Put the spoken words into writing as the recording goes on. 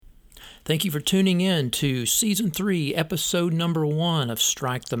Thank you for tuning in to Season 3, Episode number 1 of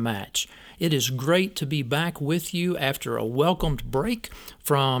Strike the Match. It is great to be back with you after a welcomed break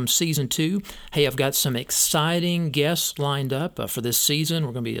from Season 2. Hey, I've got some exciting guests lined up for this season.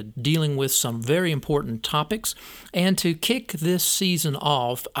 We're going to be dealing with some very important topics. And to kick this season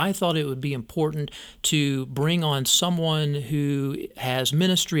off, I thought it would be important to bring on someone who has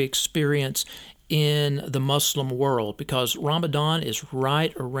ministry experience in the Muslim world, because Ramadan is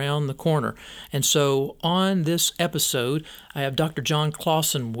right around the corner. And so on this episode, I have Dr. John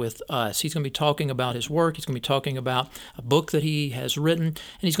Clausen with us. He's going to be talking about his work. He's going to be talking about a book that he has written, and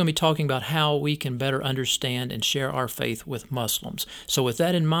he's going to be talking about how we can better understand and share our faith with Muslims. So with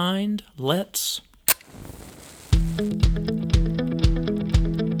that in mind, let's...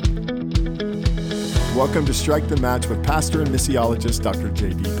 Welcome to Strike the Match with pastor and missiologist Dr.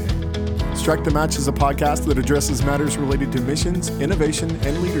 J.D. Payne. Strike the Match is a podcast that addresses matters related to missions, innovation,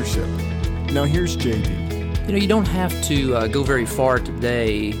 and leadership. Now here's JD. You don't have to go very far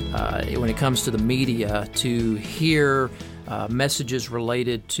today when it comes to the media to hear messages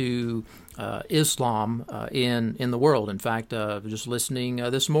related to Islam in the world. In fact, just listening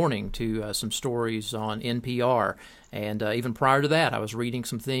this morning to some stories on NPR, and even prior to that, I was reading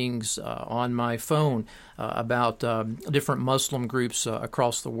some things on my phone about different Muslim groups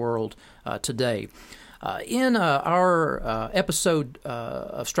across the world today. In our episode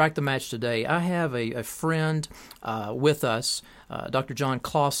of Strike the Match today, I have a friend with us. Dr. John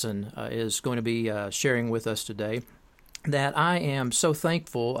Clausen is going to be sharing with us today, that I am so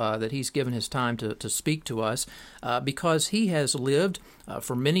thankful that he's given his time to speak to us because he has lived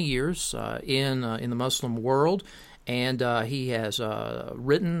for many years in the Muslim world. And he has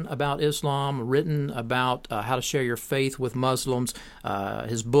written about Islam, written about how to share your faith with Muslims.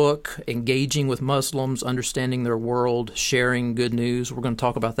 His book, Engaging with Muslims, Understanding Their World, Sharing Good News. We're going to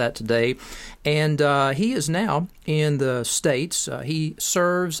talk about that today. And he is now in the States. He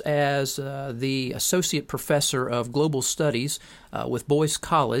serves as the Associate Professor of Global Studies with Boyce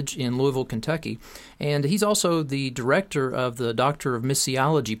College in Louisville, Kentucky. And he's also the director of the Doctor of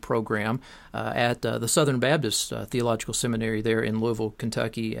Missiology program at the Southern Baptist Theological Seminary there in Louisville,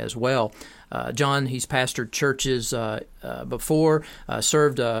 Kentucky as well. John, he's pastored churches before,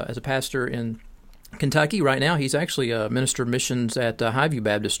 served as a pastor in Kentucky. Right now, he's actually a minister of missions at Highview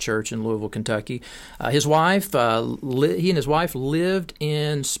Baptist Church in Louisville, Kentucky. His wife, he and his wife lived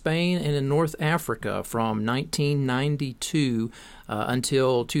in Spain and in North Africa from 1992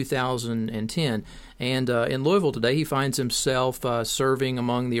 until 2010. And in Louisville today, he finds himself serving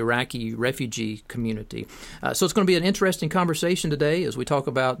among the Iraqi refugee community. So it's going to be an interesting conversation today as we talk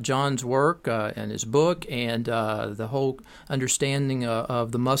about John's work and his book and the whole understanding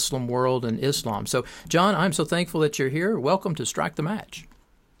of the Muslim world and Islam. So, John, I'm so thankful that you're here. Welcome to Strike the Match.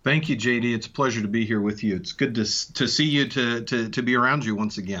 Thank you, JD. It's a pleasure to be here with you. It's good to see you, to be around you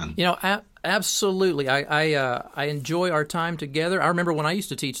once again. Absolutely. I enjoy our time together. I remember when I used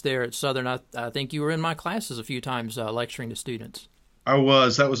to teach there at Southern, I think you were in my classes a few times lecturing to students. I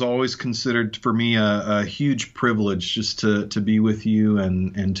was. That was always considered for me a huge privilege just to be with you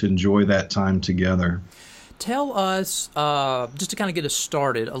and to enjoy that time together. Tell us, just to kind of get us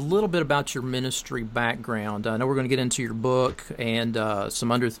started, a little bit about your ministry background. I know we're going to get into your book and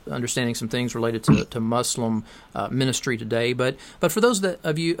some understanding some things related to Muslim ministry today. But for those that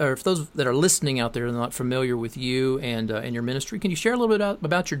are listening out there and not familiar with you and your ministry, can you share a little bit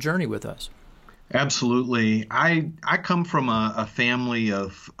about your journey with us? Absolutely. I come from a family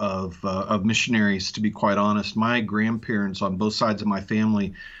of missionaries. To be quite honest, my grandparents on both sides of my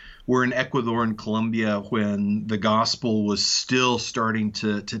family were in Ecuador and Colombia when the gospel was still starting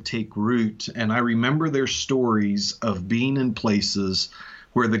to take root. And I remember their stories of being in places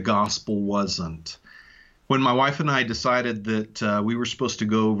where the gospel wasn't. When my wife and I decided that we were supposed to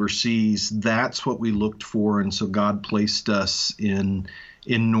go overseas, that's what we looked for. And so God placed us in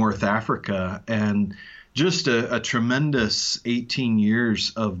North Africa. And just a tremendous 18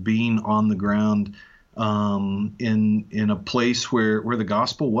 years of being on the ground in a place where the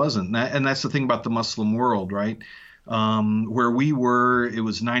gospel wasn't. And that's the thing about the Muslim world, right? Where we were, it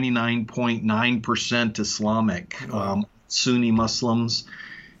was 99.9% Islamic, Sunni Muslims.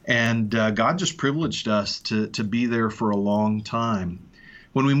 And God just privileged us to be there for a long time.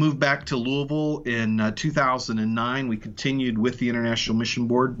 When we moved back to Louisville in 2009, we continued with the International Mission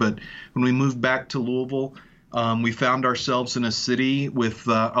Board. But when we moved back to Louisville, we found ourselves in a city with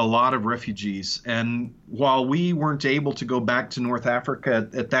a lot of refugees. And while we weren't able to go back to North Africa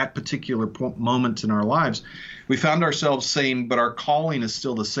at that particular moment in our lives, we found ourselves saying, but our calling is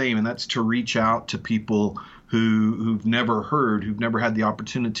still the same, and that's to reach out to people who've never heard, who've never had the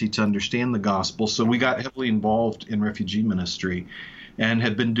opportunity to understand the gospel. So we got heavily involved in refugee ministry and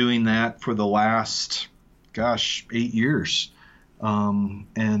have been doing that for the last, 8 years.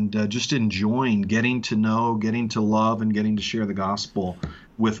 Just enjoying getting to know, getting to love, and getting to share the gospel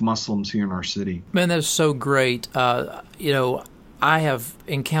with Muslims here in our city. Man, that's so great. I have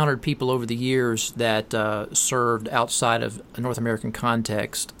encountered people over the years that served outside of a North American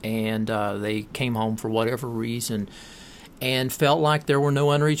context, and they came home for whatever reason and felt like there were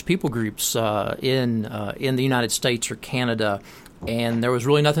no unreached people groups in the United States or Canada, and there was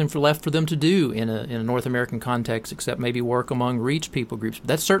really nothing left for them to do in a North American context except maybe work among reached people groups. But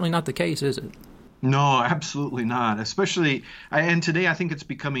that's certainly not the case, is it? No, absolutely not. Especially, and today I think it's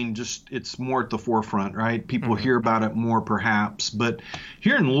becoming it's more at the forefront, right? People hear about it more perhaps. But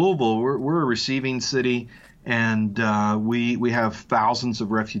here in Louisville, we're a receiving city, and we have thousands of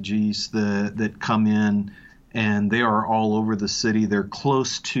refugees that come in, and they are all over the city. They're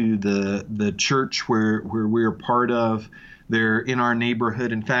close to the church where we're part of. They're in our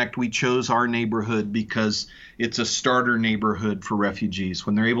neighborhood. In fact, we chose our neighborhood because it's a starter neighborhood for refugees.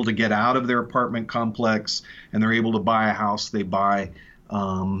 When they're able to get out of their apartment complex and they're able to buy a house, they buy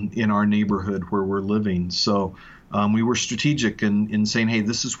in our neighborhood where we're living. So we were strategic in saying, hey,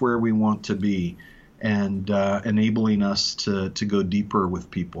 this is where we want to be, and enabling us to go deeper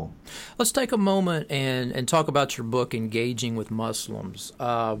with people. Let's take a moment and talk about your book, Engaging with Muslims.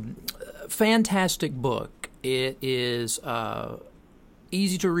 Fantastic book. It is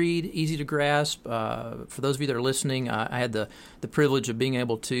easy to read, easy to grasp. For those of you that are listening, I had the privilege of being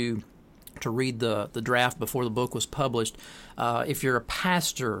able to read the draft before the book was published. If you're a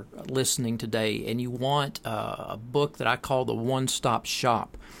pastor listening today and you want a book that I call the one-stop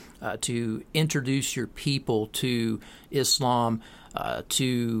shop to introduce your people to Islam,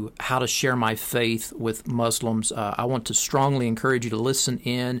 to how to share my faith with Muslims, I want to strongly encourage you to listen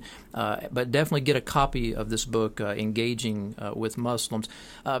in, but definitely get a copy of this book, Engaging with Muslims.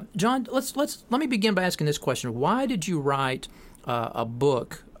 John, let me begin by asking this question: why did you write a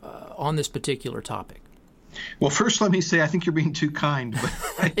book on this particular topic? Well, first, let me say I think you're being too kind.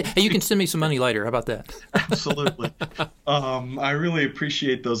 But you can send me some money later. How about that? Absolutely. I really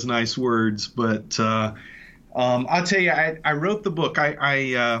appreciate those nice words, but I'll tell you, I wrote the book.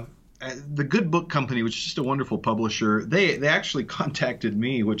 The Good Book Company, which is just a wonderful publisher, they actually contacted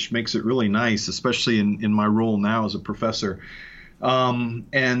me, which makes it really nice, especially in my role now as a professor.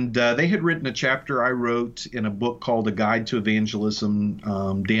 And they had written a chapter I wrote in a book called A Guide to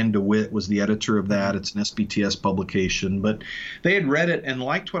Evangelism. Dan DeWitt was the editor of that. It's an SBTS publication. But they had read it and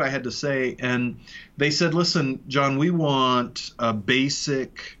liked what I had to say. And they said, listen, John, we want a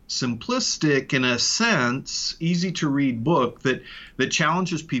basic, simplistic, in a sense, easy to read book that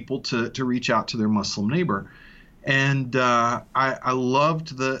challenges people to reach out to their Muslim neighbor. And I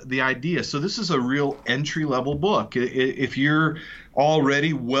loved the idea. So this is a real entry-level book. If you're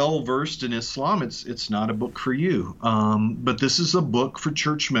already well-versed in Islam, it's not a book for you. But this is a book for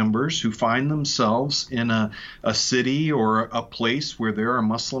church members who find themselves in a city or a place where there are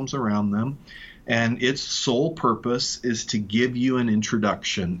Muslims around them. And its sole purpose is to give you an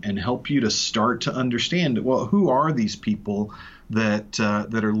introduction and help you to start to understand, well, who are these people that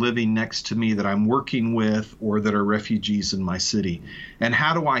are living next to me, that I'm working with, or that are refugees in my city? And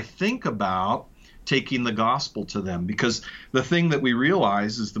how do I think about taking the gospel to them? Because the thing that we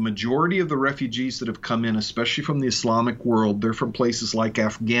realize is the majority of the refugees that have come in, especially from the Islamic world, they're from places like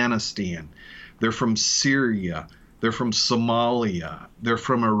Afghanistan, they're from Syria, they're from Somalia, they're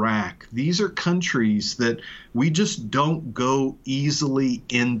from Iraq. These are countries that we just don't go easily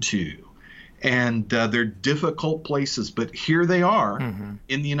into. And they're difficult places, but here they are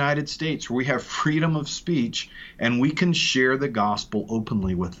in the United States, where we have freedom of speech and we can share the gospel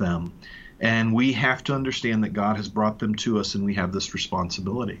openly with them. And we have to understand that God has brought them to us, and we have this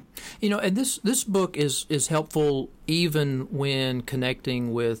responsibility. And this book is helpful even when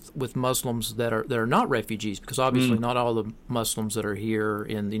connecting with Muslims that are not refugees, because obviously not all the Muslims that are here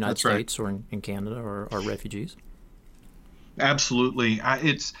in the United States or in Canada are refugees. Absolutely.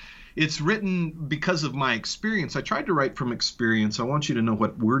 It's written because of my experience. I tried to write from experience. I want you to know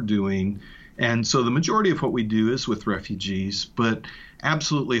what we're doing. And so the majority of what we do is with refugees, but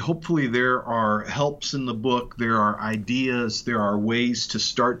absolutely, hopefully there are helps in the book, there are ideas, there are ways to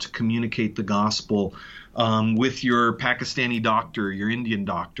start to communicate the gospel with your Pakistani doctor, your Indian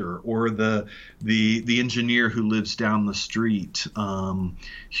doctor, or the engineer who lives down the street.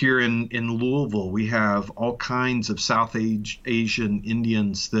 Here in Louisville, we have all kinds of South Asian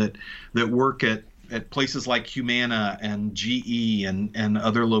Indians that work at at places like Humana and GE and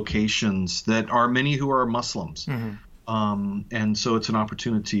other locations that are many who are Muslims. And so it's an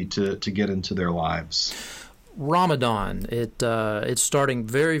opportunity to get into their lives. Ramadan, it's starting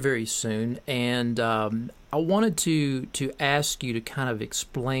very, very soon, and I wanted to ask you to kind of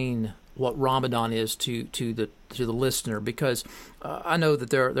explain what Ramadan is to the listener, because I know that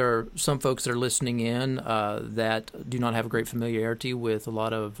there are some folks that are listening in that do not have a great familiarity with a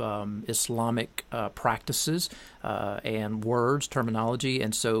lot of Islamic practices and words, terminology,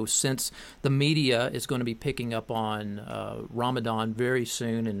 and so since the media is going to be picking up on Ramadan very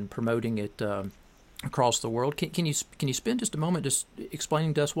soon and promoting it across the world, can you spend just a moment just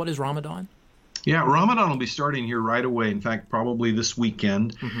explaining to us what is Ramadan? Yeah, Ramadan will be starting here right away. In fact, probably this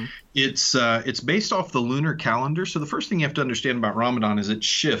weekend. It's based off the lunar calendar. So the first thing you have to understand about Ramadan is it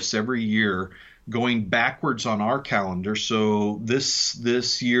shifts every year, going backwards on our calendar. So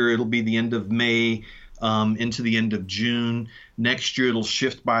this year it'll be the end of May into the end of June. Next year it'll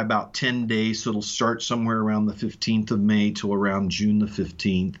shift by about 10 days. So it'll start somewhere around the 15th of May till around June the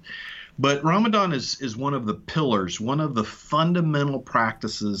 15th. But Ramadan is one of the pillars, one of the fundamental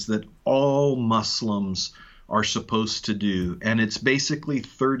practices that all Muslims are supposed to do. And it's basically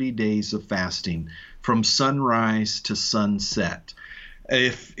 30 days of fasting from sunrise to sunset.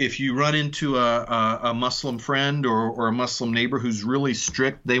 If you run into a Muslim friend or a Muslim neighbor who's really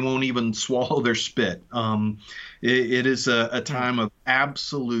strict, they won't even swallow their spit. It is a time of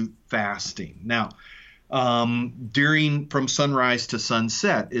absolute fasting. Now, from sunrise to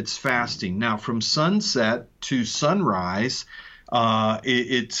sunset, it's fasting. Now, from sunset to sunrise,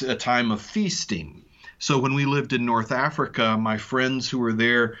 it's a time of feasting. So when we lived in North Africa, my friends who were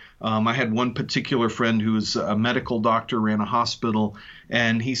there, I had one particular friend who was a medical doctor, ran a hospital,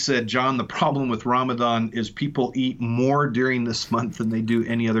 and he said, John, the problem with Ramadan is people eat more during this month than they do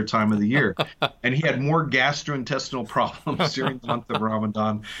any other time of the year. And he had more gastrointestinal problems during the month of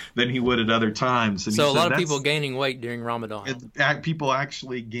Ramadan than he would at other times. And so a lot of people gaining weight during Ramadan. People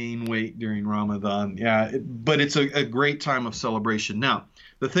actually gain weight during Ramadan, yeah. But it's a great time of celebration. Now,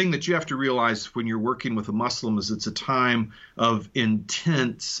 the thing that you have to realize when you're working with a Muslim is it's a time of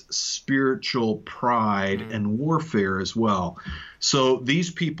intense spiritual pride and warfare as well. So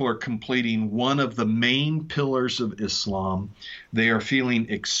these people are completing one of the main pillars of Islam. They are feeling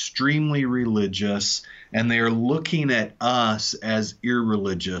extremely religious, and they are looking at us as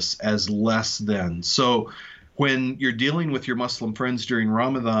irreligious, as less than. So when you're dealing with your Muslim friends during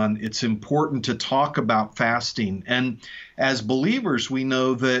Ramadan, it's important to talk about fasting. And as believers, we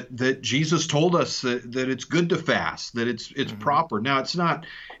know that Jesus told us that it's good to fast, that it's proper. Now, it's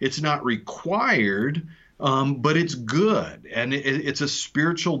not required, but it's good, and it's a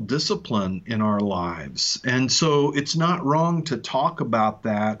spiritual discipline in our lives. And so it's not wrong to talk about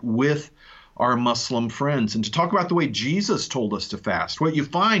that with our Muslim friends and to talk about the way Jesus told us to fast. What you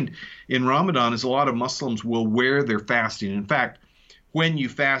find in Ramadan is a lot of Muslims will wear their fasting. In fact, when you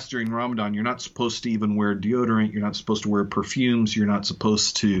fast during Ramadan, you're not supposed to even wear deodorant. You're not supposed to wear perfumes. You're not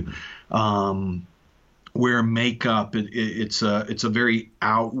supposed to wear makeup. It's a very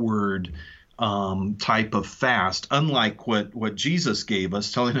outward type of fast, unlike what Jesus gave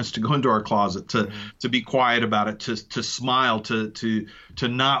us, telling us to go into our closet, to be quiet about it, to smile, to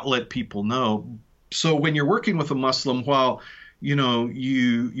not let people know. So when you're working with a Muslim, while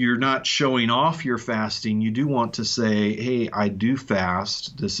you're not showing off your fasting, you do want to say, hey, I do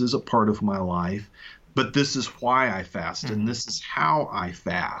fast. This is a part of my life. But this is why I fast, and this is how I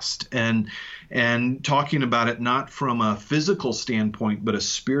fast, and talking about it not from a physical standpoint, but a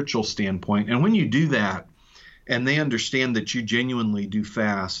spiritual standpoint. And when you do that, and they understand that you genuinely do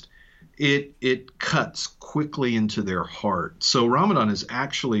fast, it cuts quickly into their heart. So Ramadan is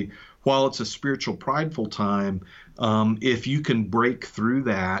actually, while it's a spiritual, prideful time, if you can break through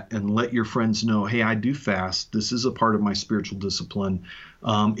that and let your friends know, hey, I do fast, this is a part of my spiritual discipline,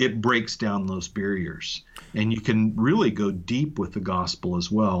 it breaks down those barriers. And you can really go deep with the gospel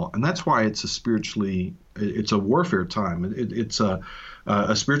as well. And that's why it's a warfare time. It's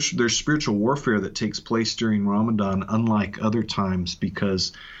there's spiritual warfare that takes place during Ramadan, unlike other times,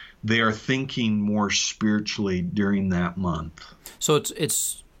 because they are thinking more spiritually during that month. So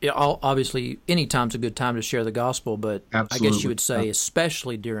it's obviously any time's a good time to share the gospel, but absolutely. I guess you would say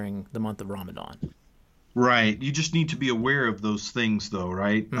especially during the month of Ramadan. Right. You just need to be aware of those things, though,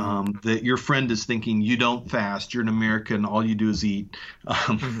 right? That your friend is thinking you don't fast, you're an American, all you do is eat.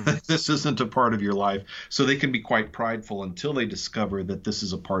 This isn't a part of your life. So they can be quite prideful until they discover that this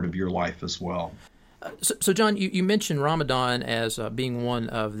is a part of your life as well. So John, you mentioned Ramadan as being one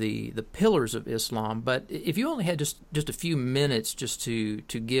of the pillars of Islam, but if you only had just a few minutes just to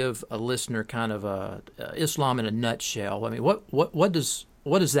give a listener kind of Islam in a nutshell, I mean, what does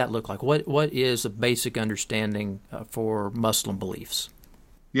that look like? What is a basic understanding for Muslim beliefs?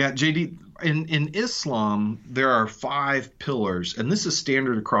 Yeah, JD, in Islam, there are 5 pillars, and this is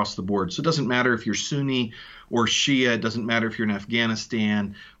standard across the board. So it doesn't matter if you're Sunni or Shia, it doesn't matter if you're in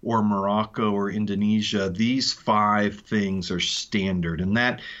Afghanistan or Morocco or Indonesia. These 5 things are standard, and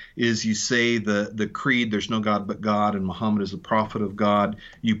that is, you say the creed, there's no God but God, and Muhammad is the prophet of God.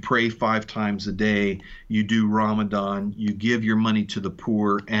 You pray 5 times a day. You do Ramadan. You give your money to the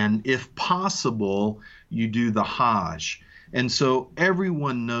poor, and if possible, you do the Hajj. And so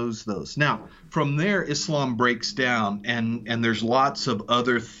everyone knows those. Now, from there, Islam breaks down, and there's lots of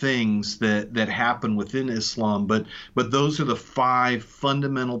other things that happen within Islam, but those are the 5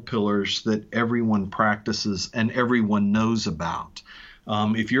 fundamental pillars that everyone practices and everyone knows about.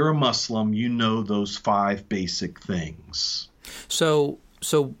 If you're a Muslim, you know those 5 basic things. So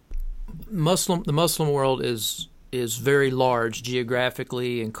the Muslim world is very large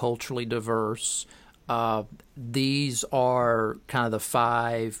geographically and culturally diverse. These are kind of the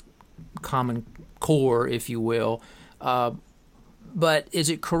 5 common core, if you will. But is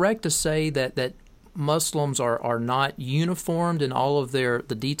it correct to say that Muslims are not uniformed in all of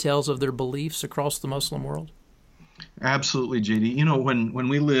the details of their beliefs across the Muslim world? Absolutely, JD. You know, when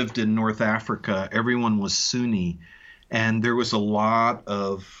we lived in North Africa, everyone was Sunni, and there was a lot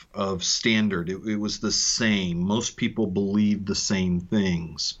of standard. It was the same. Most people believed the same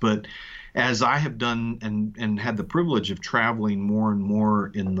things. But as I have done and had the privilege of traveling more and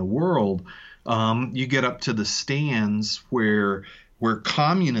more in the world, you get up to the stands where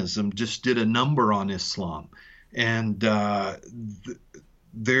communism just did a number on Islam, and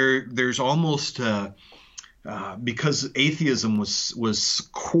there's almost because atheism was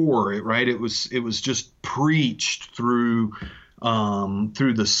core, right? It was just preached through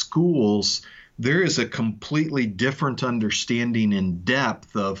the schools. There is a completely different understanding in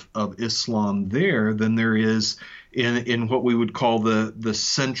depth of Islam there than there is in what we would call the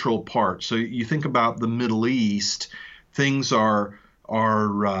central part. So you think about the Middle East, things are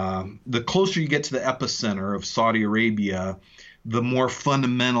the closer you get to the epicenter of Saudi Arabia, the more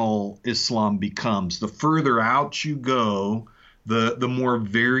fundamental Islam becomes. The further out you go, the more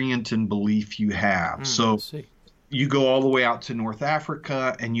variant in belief you have. So you go all the way out to North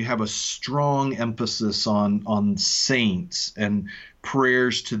Africa, and you have a strong emphasis on saints and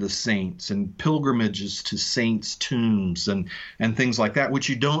prayers to the saints and pilgrimages to saints' tombs and things like that, which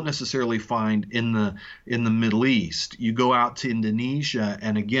you don't necessarily find in the Middle East. You go out to Indonesia,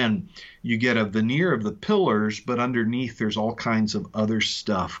 and again, you get a veneer of the pillars, but underneath there's all kinds of other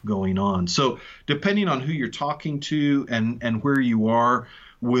stuff going on. So depending on who you're talking to and where you are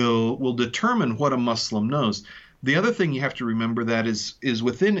will determine what a Muslim knows. The other thing you have to remember that is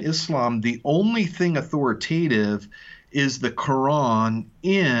within Islam, the only thing authoritative is the Quran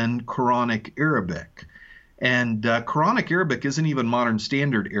in Quranic Arabic. And Quranic Arabic isn't even modern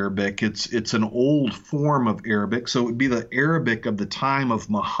standard Arabic. It's an old form of Arabic. So it would be the Arabic of the time of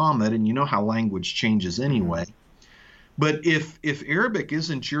Muhammad, and you know how language changes anyway. But if Arabic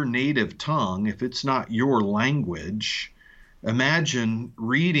isn't your native tongue, if it's not your language, imagine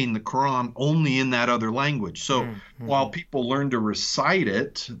reading the Quran only in that other language. So while people learn to recite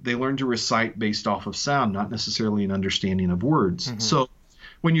it, they learn to recite based off of sound, not necessarily an understanding of words. So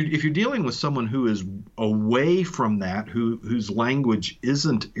if you're dealing with someone who is away from that, whose language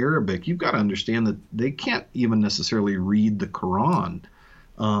isn't Arabic, you've got to understand that they can't even necessarily read the Quran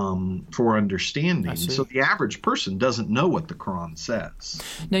for understanding. So the average person doesn't know what the Quran says.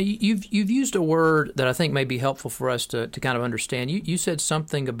 Now, you've used a word that I think may be helpful for us to kind of understand. You said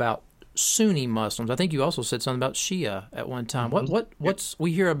something about Sunni Muslims. I think you also said something about Shia at one time. What's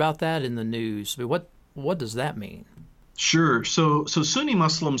we hear about that in the news? What does that mean? Sure. So Sunni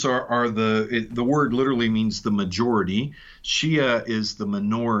Muslims are the word literally means the majority. Shia is the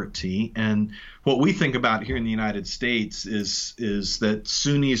minority. And what we think about here in the United States is that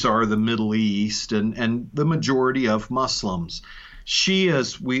Sunnis are the Middle East and the majority of Muslims.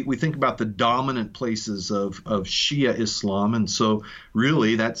 Shias, we think about the dominant places of Shia Islam, and so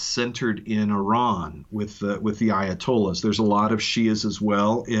really that's centered in Iran with the Ayatollahs. There's a lot of Shias as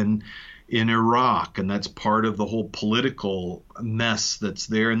well in Iraq, and that's part of the whole political mess that's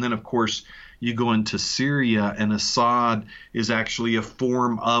there. And then, of course, you go into Syria, and Assad is actually a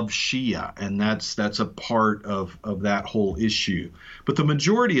form of Shia, and that's a part of that whole issue. But the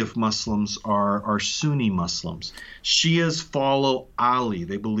majority of Muslims are Sunni Muslims. Shias follow Ali.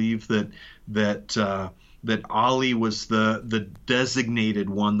 They believe that Ali was the designated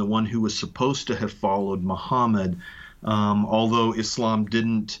one, the one who was supposed to have followed Muhammad, although Islam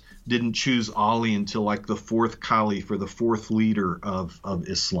didn't choose Ali until like the fourth caliph or the fourth leader of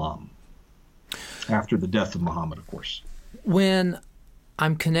Islam, after the death of Muhammad, of course. When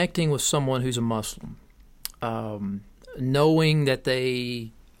I'm connecting with someone who's a Muslim, knowing that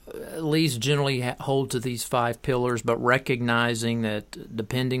they at least generally hold to these 5 pillars, but recognizing that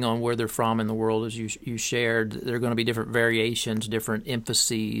depending on where they're from in the world, as you shared, there are going to be different variations, different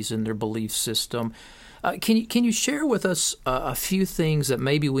emphases in their belief system. Can you share with us a few things that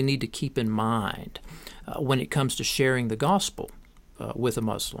maybe we need to keep in mind when it comes to sharing the gospel with a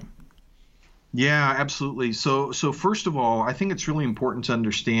Muslim? Yeah, absolutely. So first of all, I think it's really important to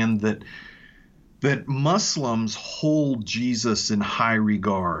understand that Muslims hold Jesus in high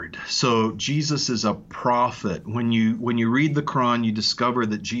regard. So Jesus is a prophet. When you read the Quran, you discover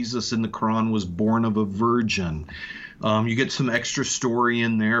that Jesus in the Quran was born of a virgin. You get some extra story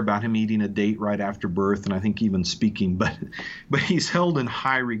in there about him eating a date right after birth, and I think even speaking, but he's held in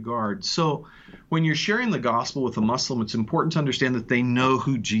high regard. So when you're sharing the gospel with a Muslim, it's important to understand that they know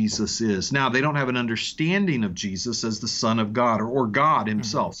who Jesus is. Now, they don't have an understanding of Jesus as the Son of God or God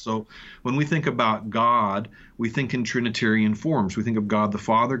himself. Mm-hmm. So when we think about God, we think in Trinitarian forms. We think of God the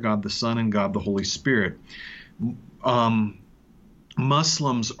Father, God the Son, and God the Holy Spirit.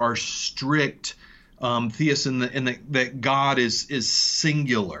 Muslims are strict theists in that God is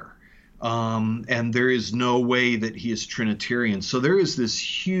singular. And there is no way that he is Trinitarian. So there is this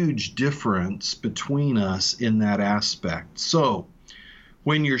huge difference between us in that aspect. So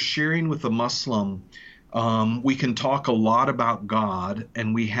when you're sharing with a Muslim, we can talk a lot about God,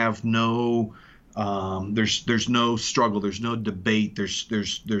 and we have no there's no struggle, there's no debate,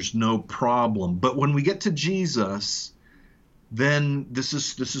 there's no problem. But when we get to Jesus, then this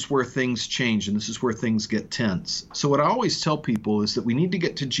is where things change, and this is where things get tense. So what I always tell people is that we need to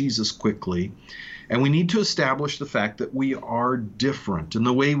get to Jesus quickly, and we need to establish the fact that we are different. And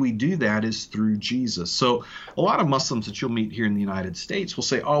the way we do that is through Jesus. So a lot of Muslims that you'll meet here in the United States will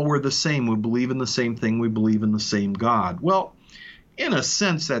say, oh, we're the same. We believe in the same thing. We believe in the same God. Well, in a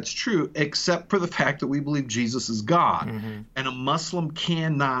sense, that's true, except for the fact that we believe Jesus is God. Mm-hmm. And a Muslim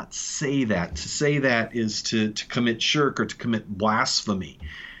cannot say that. To say that is to commit shirk or to commit blasphemy.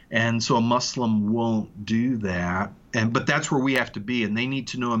 And so a Muslim won't do that. But that's where we have to be. And they need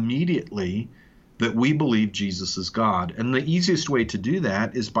to know immediately that we believe Jesus is God. And the easiest way to do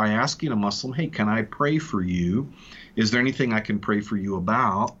that is by asking a Muslim, hey, can I pray for you? Is there anything I can pray for you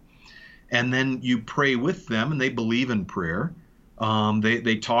about? And then you pray with them, and they believe in prayer.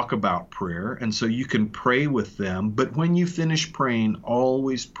 They talk about prayer, and so you can pray with them. But when you finish praying,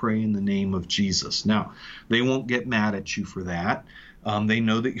 always pray in the name of Jesus. Now, they won't get mad at you for that. They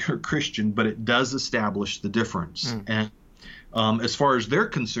know that you're a Christian, but it does establish the difference. And as far as they're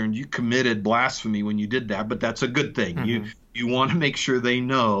concerned, you committed blasphemy when you did that, but that's a good thing. Mm-hmm. You want to make sure they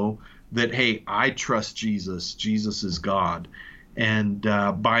know that, hey, I trust Jesus. Jesus is God. And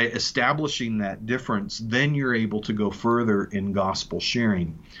by establishing that difference, then you're able to go further in gospel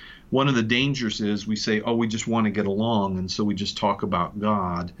sharing. One of the dangers is we say, oh, we just want to get along, and so we just talk about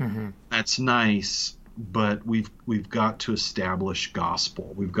God. Mm-hmm. That's nice, but we've got to establish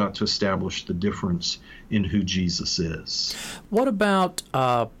gospel. We've got to establish the difference in who Jesus is. What about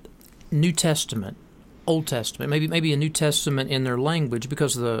New Testament? Old Testament, maybe a New Testament in their language,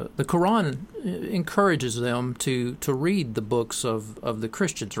 because the Quran encourages them to read the books of the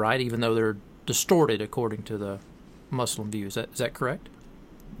Christians, right? Even though they're distorted according to the Muslim view. Is that correct?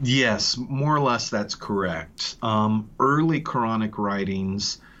 Yes, more or less that's correct. Early Quranic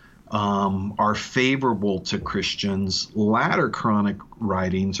writings are favorable to Christians. Latter Quranic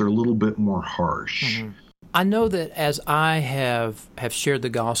writings are a little bit more harsh. Mm-hmm. I know that as I have shared the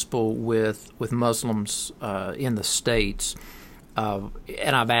gospel with Muslims in the States, and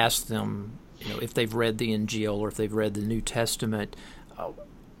I've asked them, if they've read the Injil or if they've read the New Testament,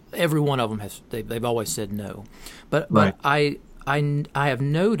 every one of them they've always said no. But I have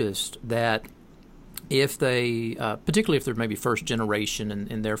noticed that if they, particularly if they're maybe first generation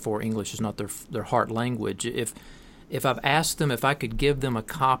and therefore English is not their heart language, if I've asked them if I could give them a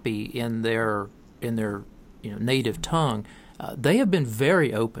copy in their native tongue, they have been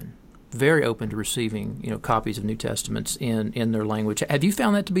very open to receiving copies of New Testaments in their language. Have you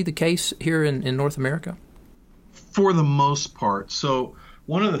found that to be the case here in North America? For the most part. So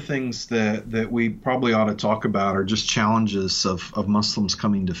one of the things that we probably ought to talk about are just challenges of Muslims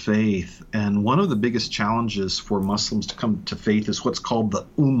coming to faith. And one of the biggest challenges for Muslims to come to faith is what's called the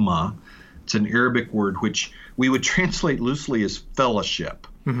ummah. It's an Arabic word which we would translate loosely as fellowship.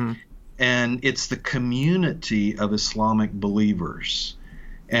 Mm-hmm. And it's the community of Islamic believers.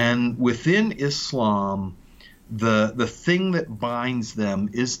 And within Islam, the thing that binds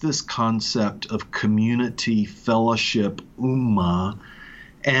them is this concept of community, fellowship, ummah.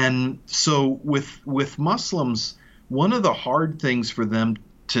 And so with Muslims, one of the hard things for them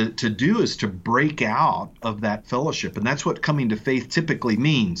to do is to break out of that fellowship. And that's what coming to faith typically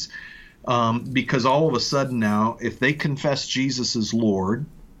means. Because all of a sudden now, if they confess Jesus as Lord,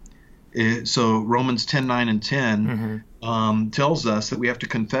 so Romans 10:9 and 10 tells us that we have to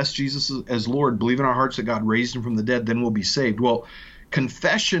confess Jesus as Lord, believe in our hearts that God raised him from the dead, then we'll be saved. Well,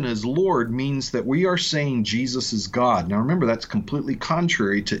 confession as Lord means that we are saying Jesus is God. Now remember, that's completely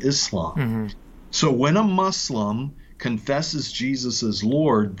contrary to Islam. Mm-hmm. So when a Muslim confesses Jesus as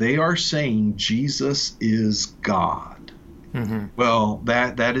Lord, they are saying Jesus is God. Mm-hmm. Well,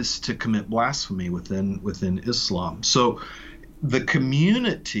 that is to commit blasphemy within Islam. So the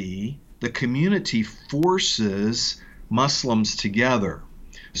community forces Muslims together.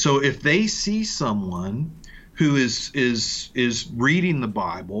 So if they see someone who is reading the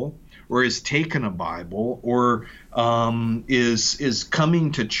Bible or has taken a Bible or is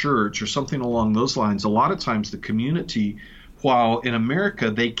coming to church or something along those lines, a lot of times the community, while in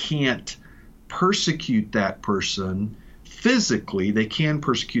America they can't persecute that person physically, they can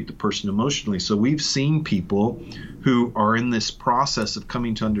persecute the person emotionally. So we've seen people who are in this process of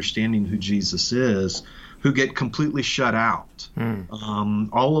coming to understanding who Jesus is, who get completely shut out.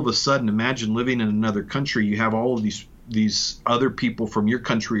 All of a sudden, imagine living in another country. You have all of these other people from your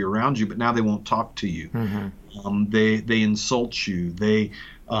country around you, but now they won't talk to you. Mm-hmm. They insult you. They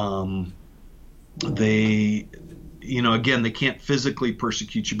again, they can't physically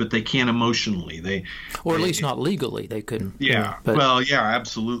persecute you, but they can emotionally. Or at least not legally, they couldn't. Yeah.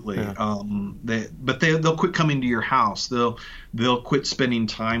 Absolutely. Yeah. They'll quit coming to your house. They'll quit spending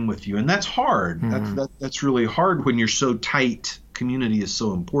time with you, and that's hard. Mm-hmm. That's really hard when you're so tight. Community is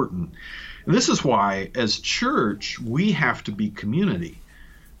so important, and this is why, as church, we have to be community.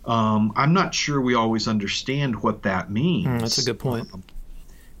 I'm not sure we always understand what that means. That's a good point.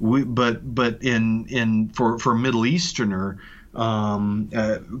 But for a Middle Easterner,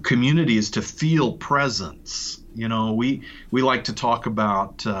 community is to feel presence. You know, we like to talk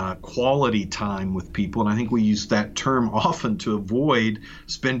about quality time with people, and I think we use that term often to avoid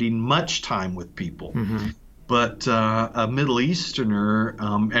spending much time with people. Mm-hmm. But a Middle Easterner,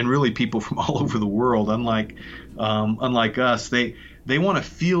 and really people from all over the world, unlike us, they want to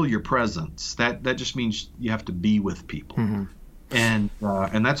feel your presence. That just means you have to be with people. Mm-hmm.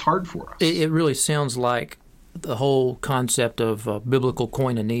 And that's hard for us. It really sounds like the whole concept of biblical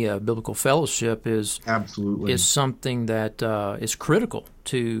koinonia, biblical fellowship, is something that is critical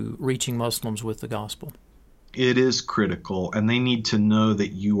to reaching Muslims with the gospel. It is critical, and they need to know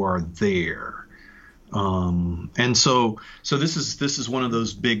that you are there. And so this is one of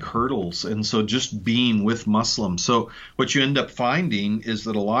those big hurdles. And so just being with Muslims. So what you end up finding is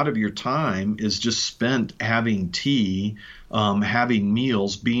that a lot of your time is just spent having tea, having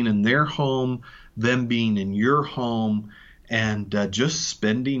meals, being in their home, them being in your home, and just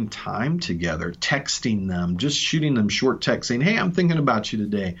spending time together, texting them, just shooting them short texts saying, hey, I'm thinking about you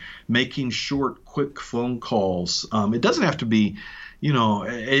today, making short, quick phone calls. It doesn't have to be,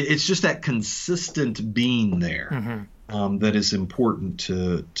 it's just that consistent being there. Mm-hmm. That is important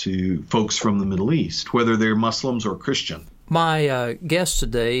to folks from the Middle East, whether they're Muslims or Christian. My guest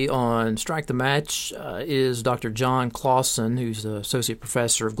today on Strike the Match is Dr. John Clausen, who's the Associate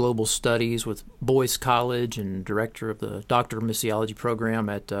Professor of Global Studies with Boyce College and Director of the Doctor of Missiology program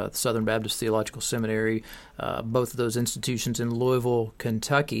at the Southern Baptist Theological Seminary, both of those institutions in Louisville,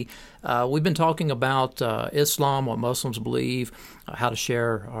 Kentucky. We've been talking about Islam, what Muslims believe, how to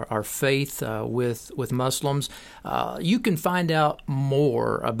share our faith with Muslims. You can find out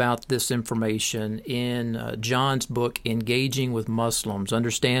more about this information in John's book, Engaging with Muslims,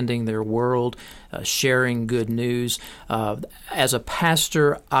 Understanding Their World, Sharing Good News. As a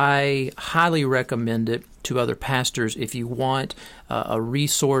pastor, I highly recommend it to other pastors if you want a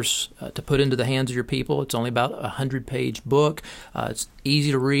resource to put into the hands of your people. It's only about a 100-page book. It's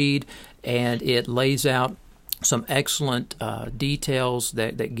easy to read, and it lays out some excellent details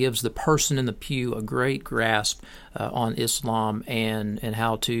that gives the person in the pew a great grasp on Islam and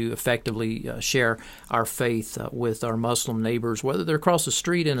how to effectively share our faith with our Muslim neighbors, whether they're across the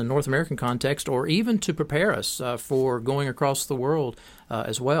street in a North American context or even to prepare us for going across the world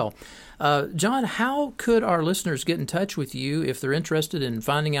as well. John, how could our listeners get in touch with you if they're interested in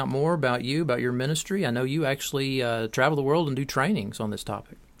finding out more about you, about your ministry? I know you actually travel the world and do trainings on this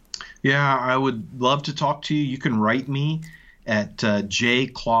topic. Yeah, I would love to talk to you. You can write me at J.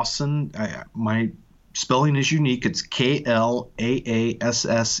 Clausen. My spelling is unique. It's KLAASSEN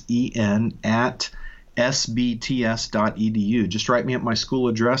at sbts.edu. Just write me at my school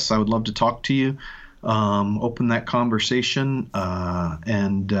address. I would love to talk to you, open that conversation,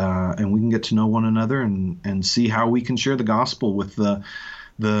 and we can get to know one another and see how we can share the gospel with the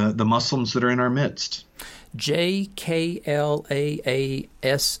Muslims that are in our midst.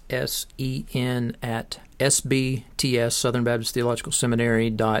 JKLAASSEN at SBTS, Southern Baptist Theological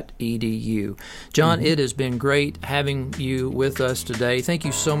Seminary.edu. John, It has been great having you with us today. Thank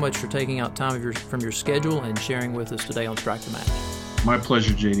you so much for taking out time from your schedule and sharing with us today on Strike the Match. My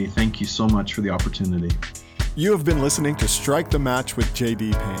pleasure, JD. Thank you so much for the opportunity. You have been listening to Strike the Match with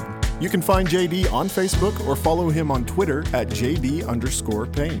J.D. Payne. You can find J.D. on Facebook or follow him on Twitter at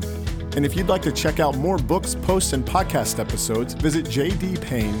JD_Payne. And if you'd like to check out more books, posts, and podcast episodes, visit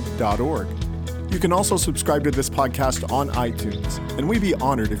jdpayne.org. You can also subscribe to this podcast on iTunes, and we'd be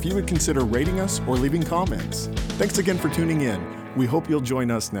honored if you would consider rating us or leaving comments. Thanks again for tuning in. We hope you'll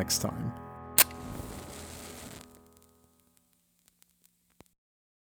join us next time.